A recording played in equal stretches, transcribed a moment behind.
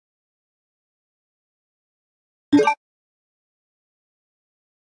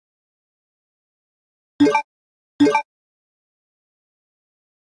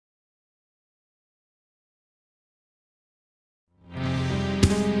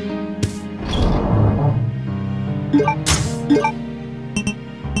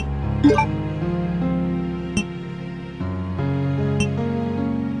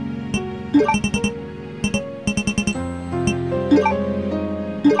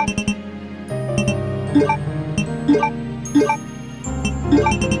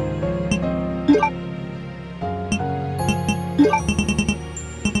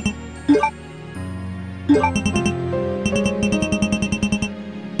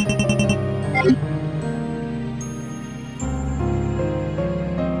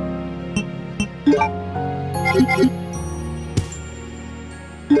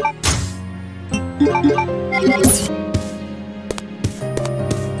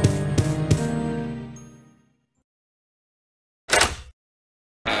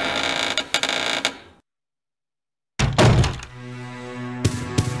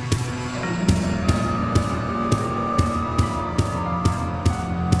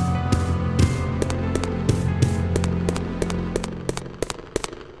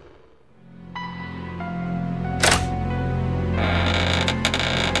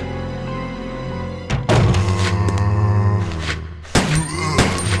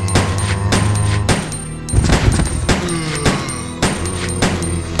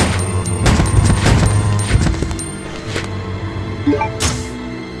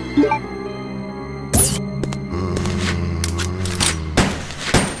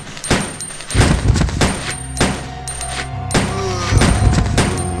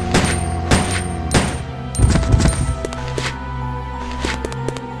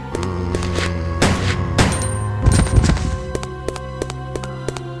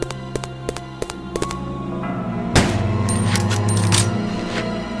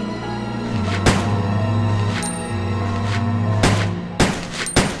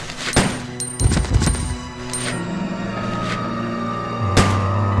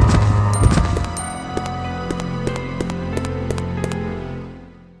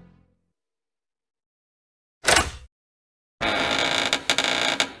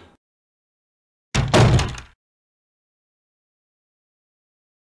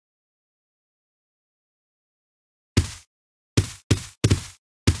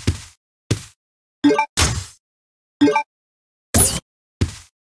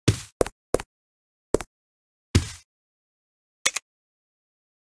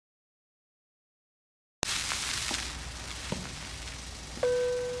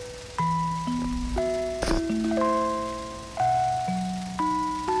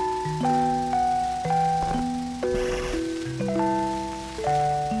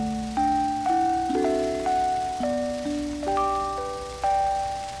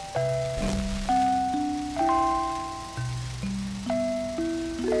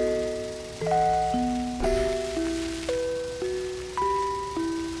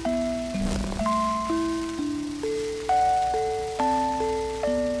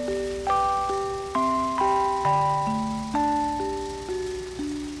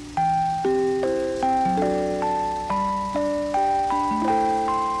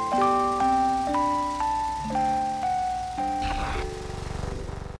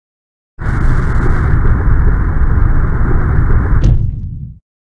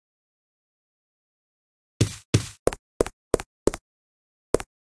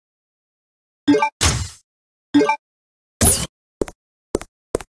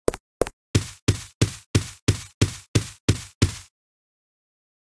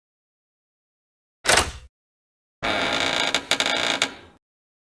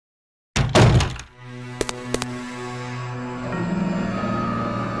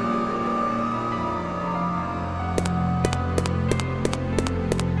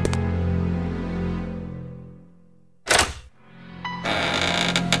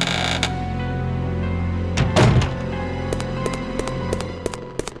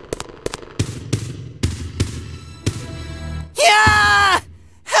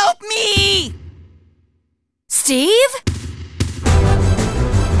Steve?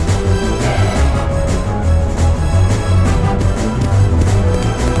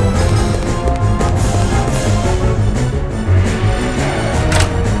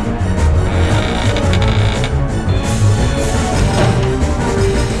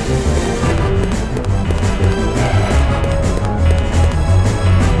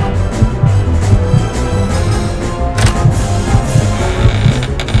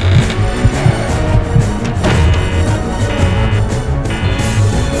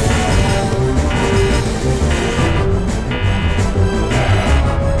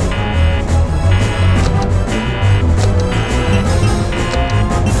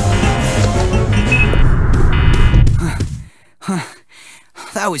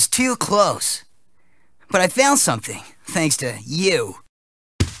 That was too close. But I found something, thanks to you.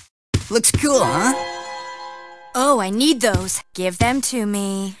 Looks cool, huh? Oh, I need those. Give them to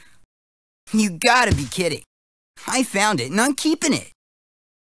me. You gotta be kidding. I found it and I'm keeping it.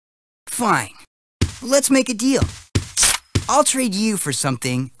 Fine. Let's make a deal. I'll trade you for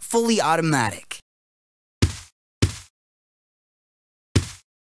something fully automatic.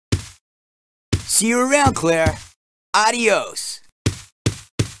 See you around, Claire. Adios.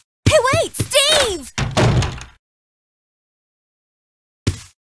 Hey, wait, Steve!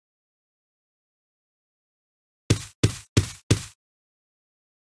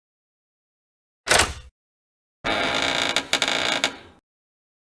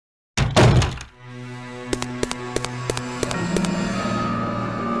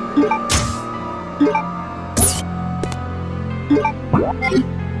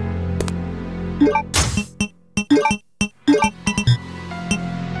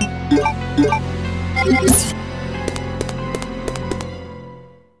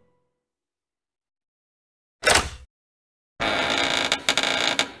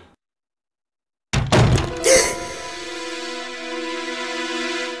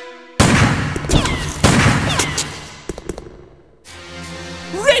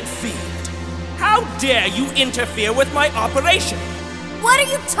 How dare you interfere with my operation? What are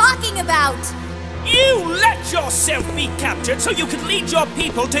you talking about? You let yourself be captured so you could lead your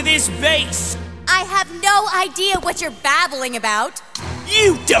people to this base. I have no idea what you're babbling about.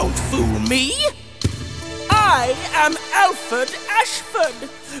 You don't fool me. I am Alfred Ashford,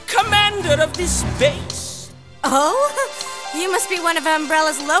 commander of this base. Oh? You must be one of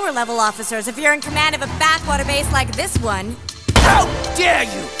Umbrella's lower-level officers if you're in command of a backwater base like this one. How dare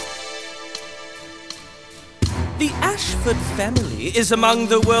you! The Ashford family is among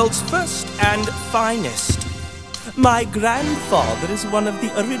the world's first and finest. My grandfather is one of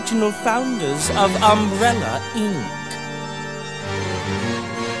the original founders of Umbrella, Inc.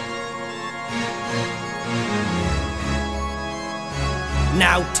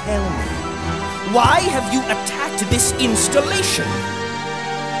 Now tell me, why have you attacked this installation?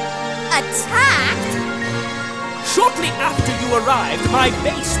 Attacked? Shortly after you arrived, my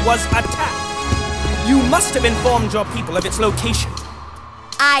base was attacked. You must have informed your people of its location.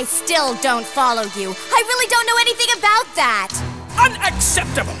 I still don't follow you. I really don't know anything about that.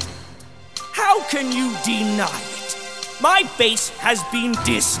 Unacceptable! How can you deny it? My base has been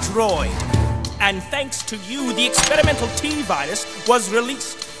destroyed. And thanks to you, the experimental T-virus was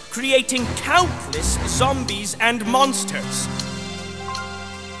released, creating countless zombies and monsters.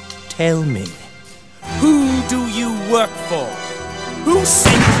 Tell me, who do you work for? Who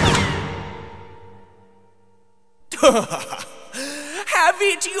sent you? Have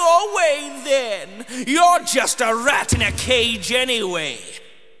it your way, then. You're just a rat in a cage anyway.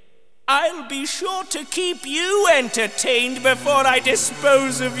 I'll be sure to keep you entertained before I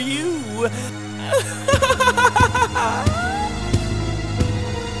dispose of you.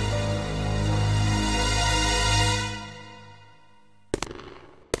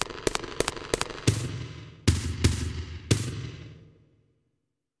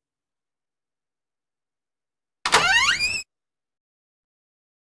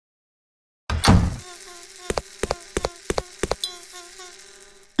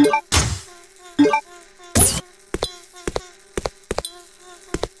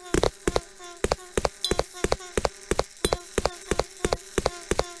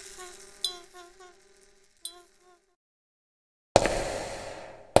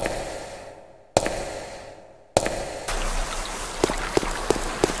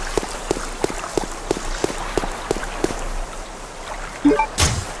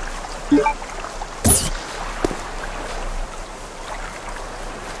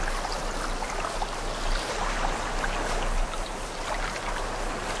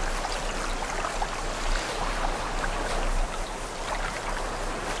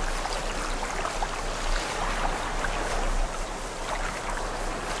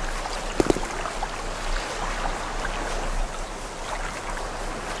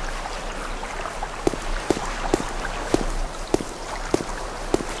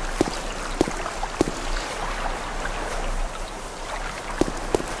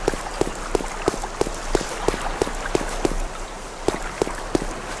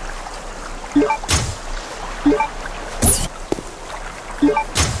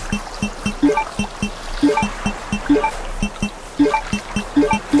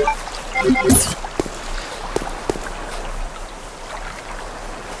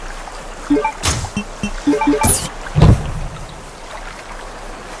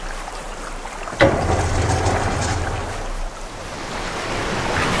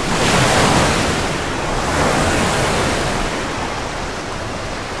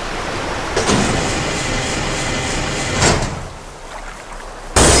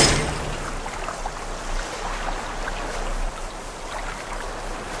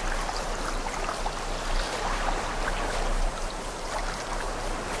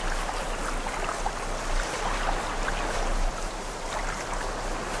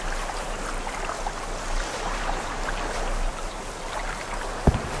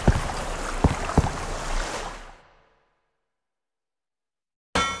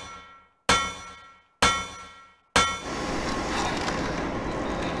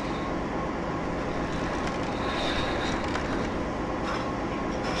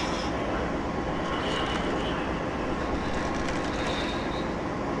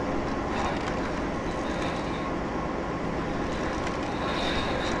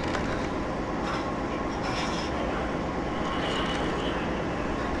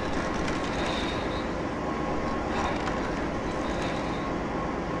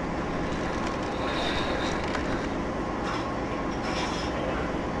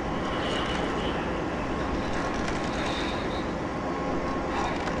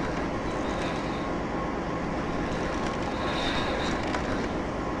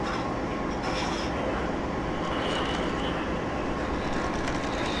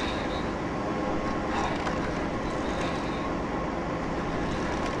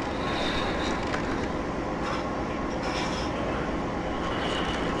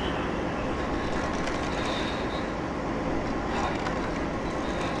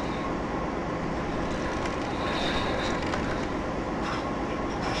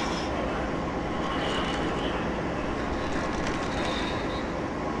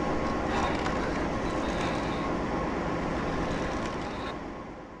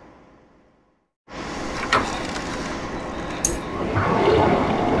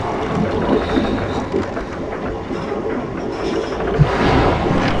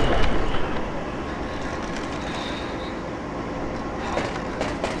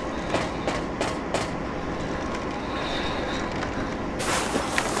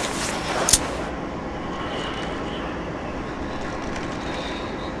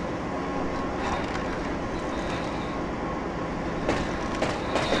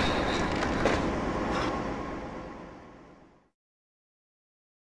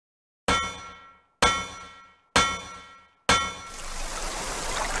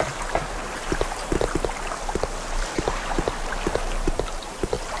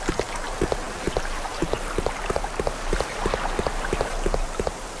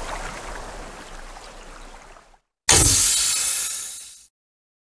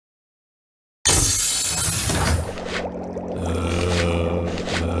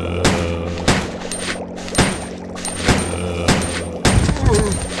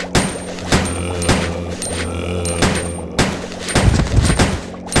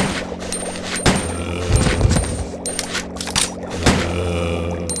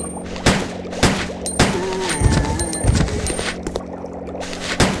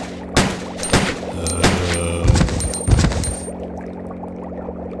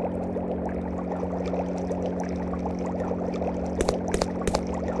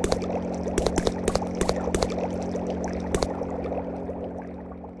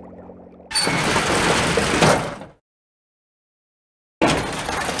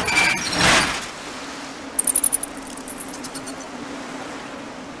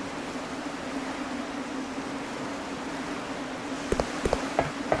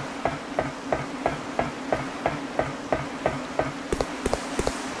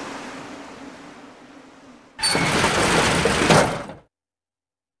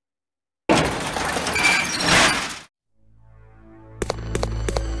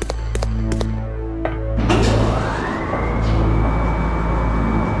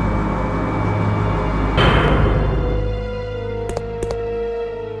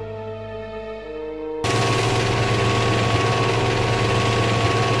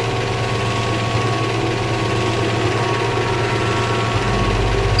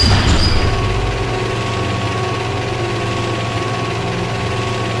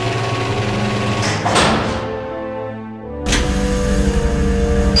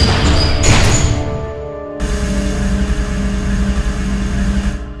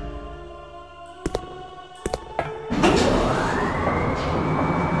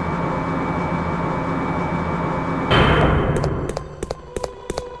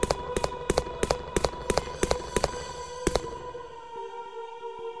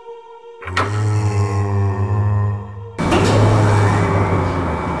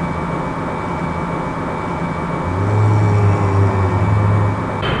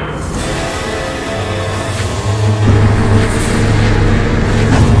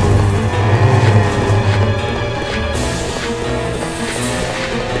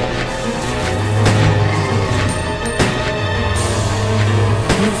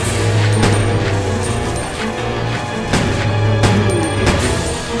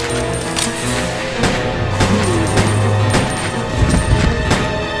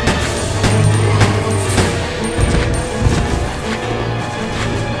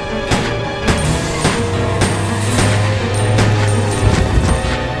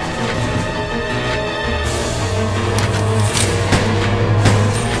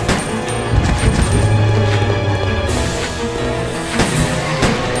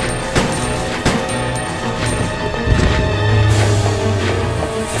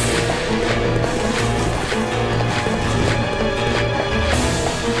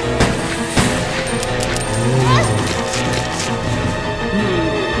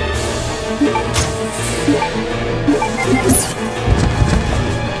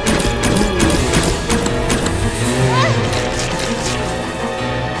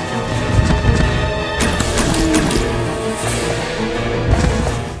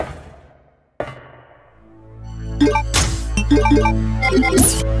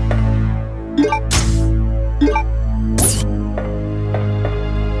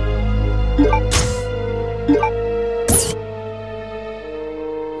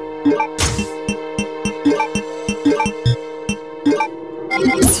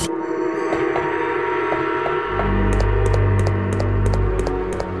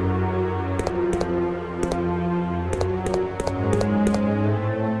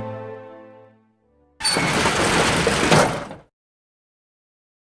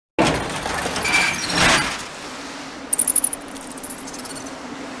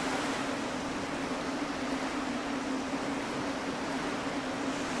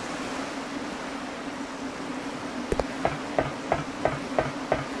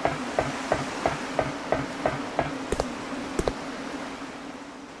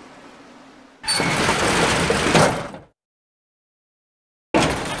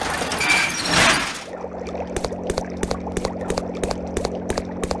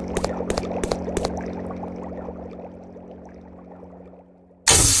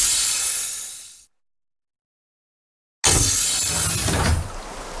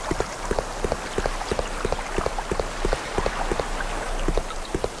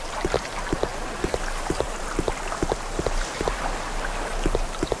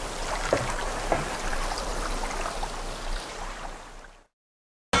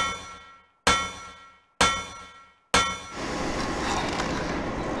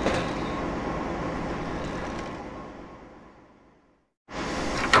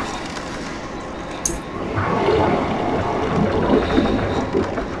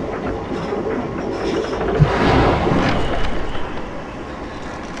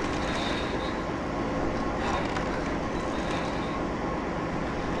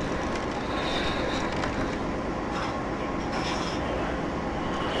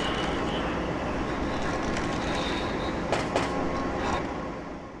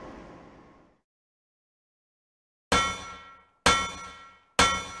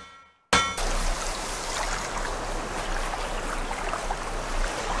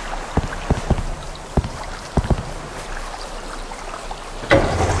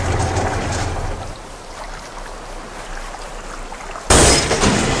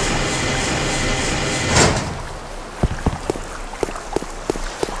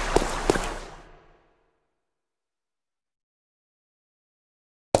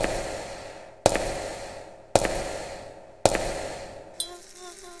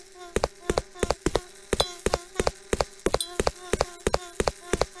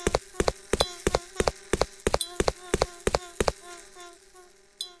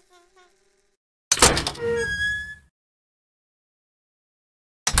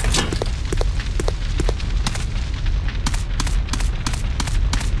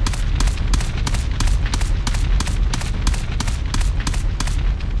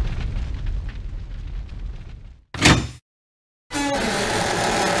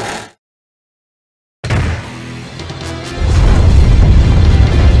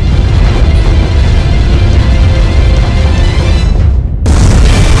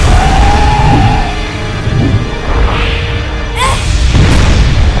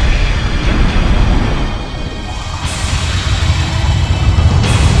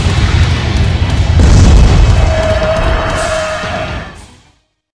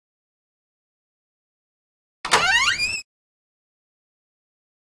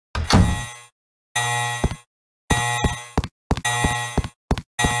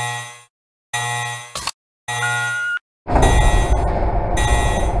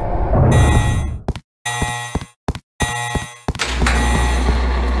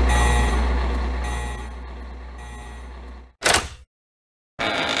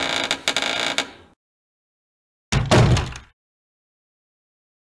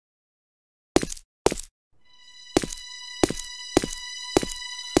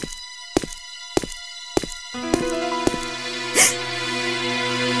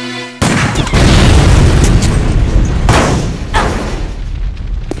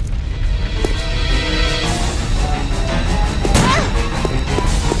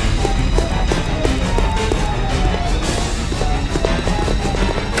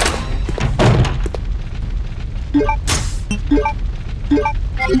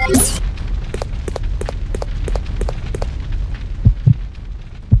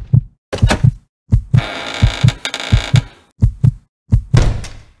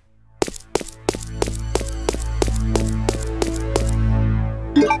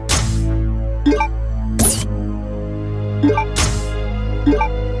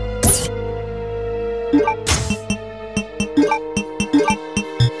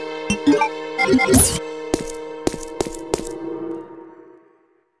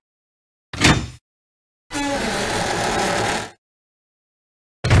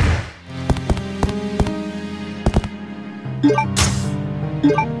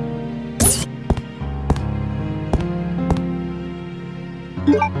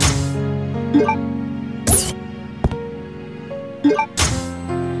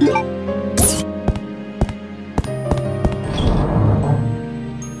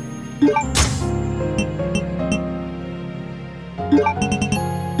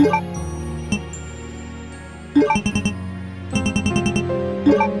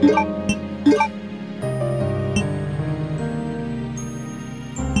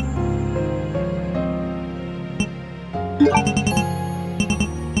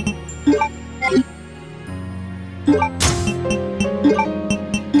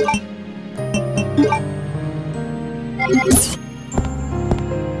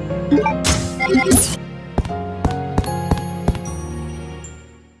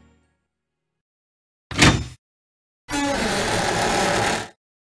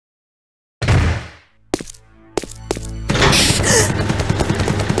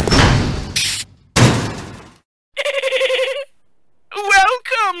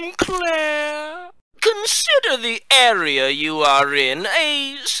 Welcome, Claire. Consider the area you are in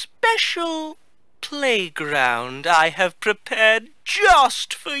a special playground I have prepared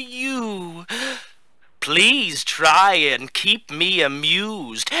just for you. Please try and keep me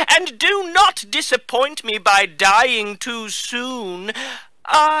amused, and do not disappoint me by dying too soon.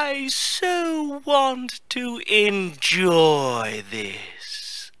 I so want to enjoy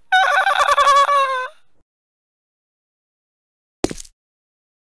this.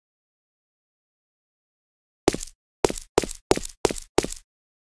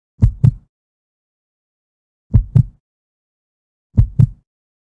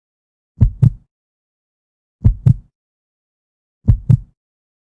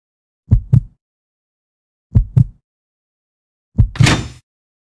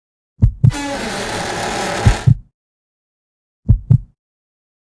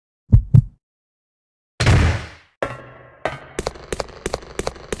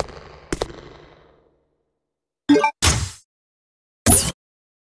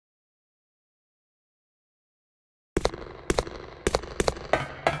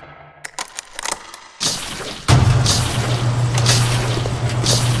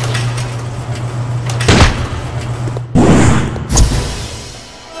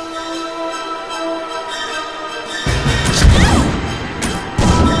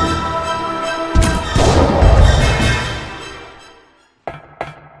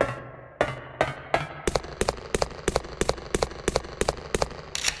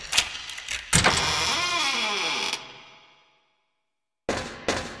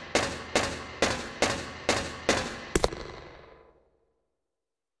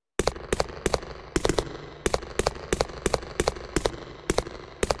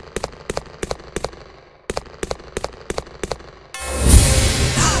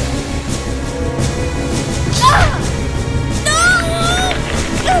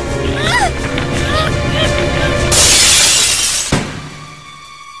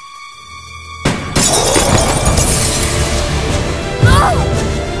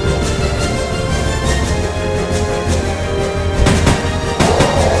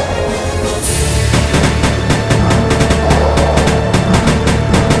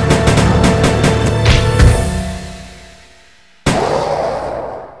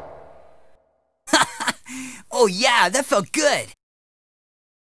 Oh yeah, that felt good!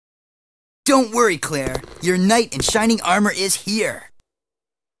 Don't worry, Claire. Your knight in shining armor is here.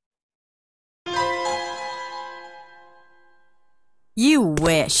 You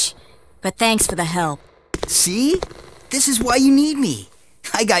wish. But thanks for the help. See? This is why you need me.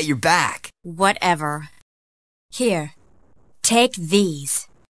 I got your back. Whatever. Here, take these.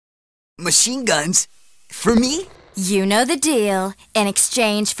 Machine guns? For me? You know the deal, in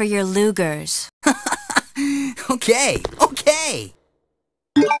exchange for your Lugers. Okay, okay.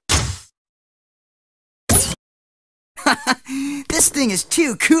 This thing is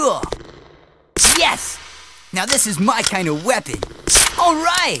too cool. Yes! Now this is my kind of weapon. All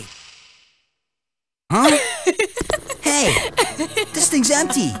right! Huh? Hey, this thing's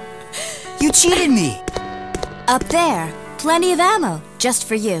empty. You cheated me. Up there, plenty of ammo, just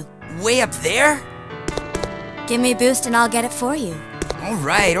for you. Way up there? Give me a boost and I'll get it for you. All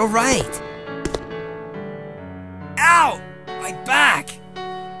right, all right. Ow! My back!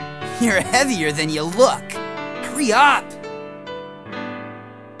 You're heavier than you look. Hurry up!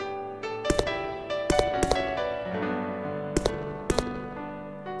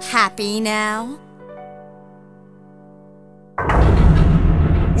 Happy now?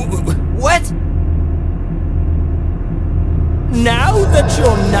 What? Now that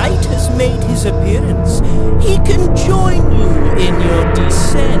your knight has made his appearance, he can join you in your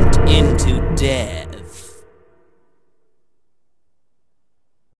descent into death.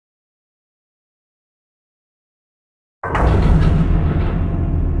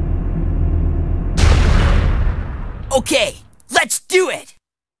 Okay, let's do it!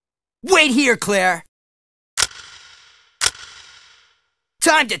 Wait here, Claire.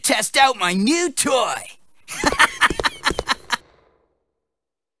 Time to test out my new toy!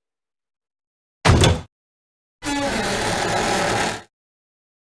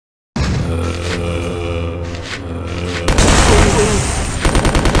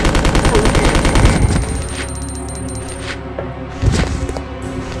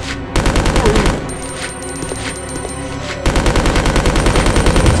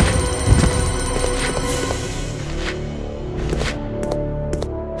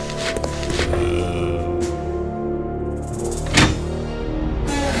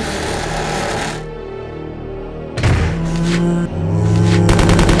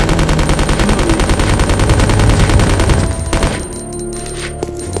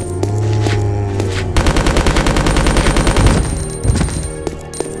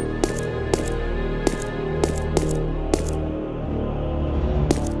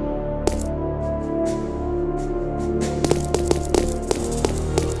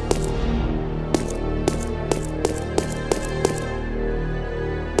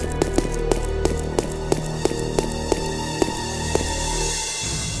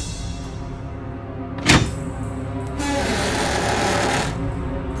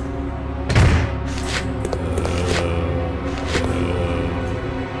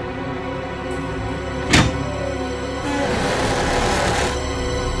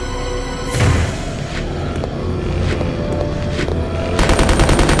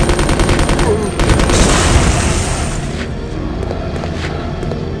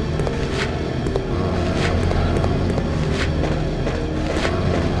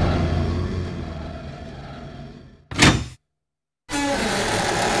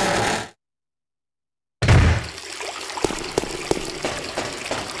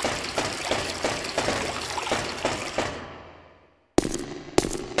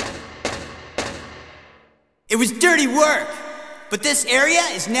 It was dirty work, but this area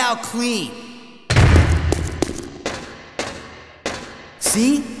is now clean.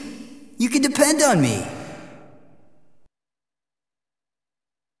 See? You can depend on me.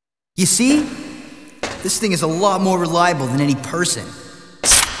 You see? This thing is a lot more reliable than any person.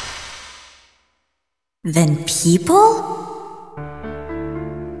 Than people?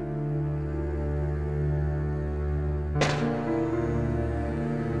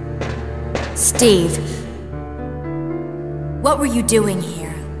 Steve, what were you doing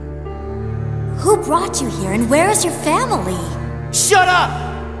here? Who brought you here, and where is your family? Shut up!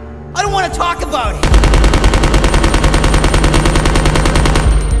 I don't want to talk about it!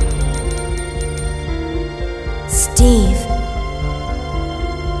 Steve.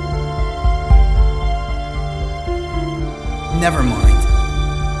 Never mind.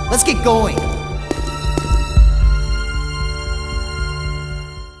 Let's get going.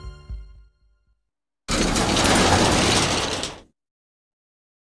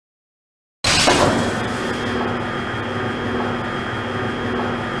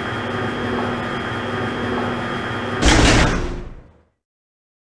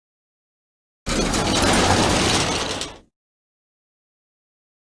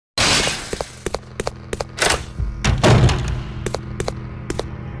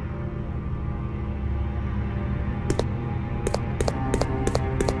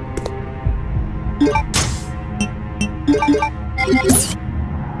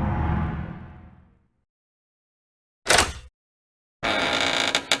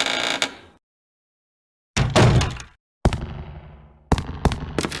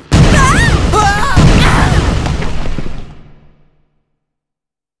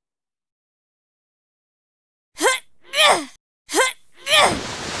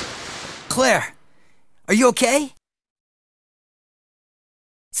 Claire, are you okay?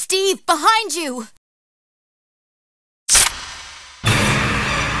 Steve, behind you!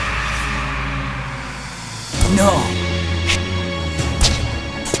 No.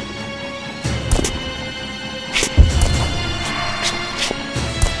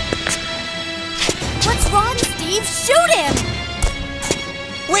 What's wrong, Steve? Shoot him!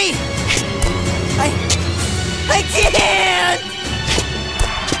 Wait! I can't!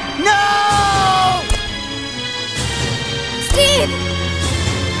 No! Steve!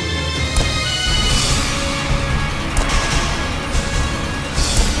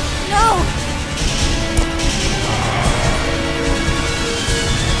 No!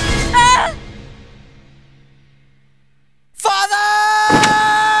 Ah!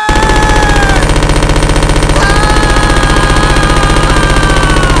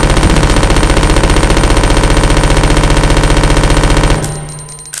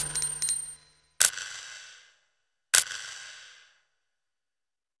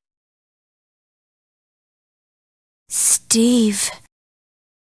 Steve.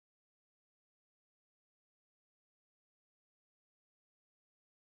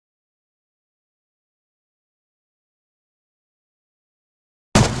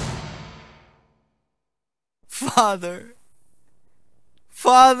 Father.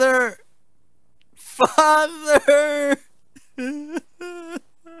 Father. Father.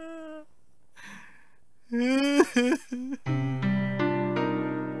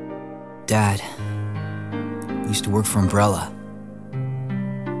 Dad used to work for Umbrella.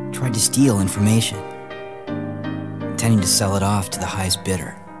 Tried to steal information, intending to sell it off to the highest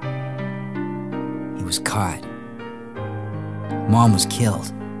bidder. He was caught. Mom was killed,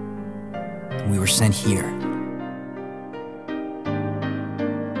 and we were sent here.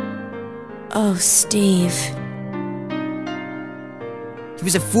 Oh, Steve. He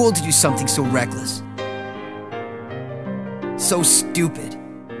was a fool to do something so reckless. So stupid.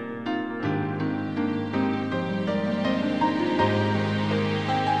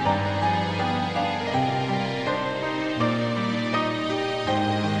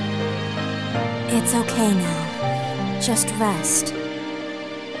 It's okay now. Just rest.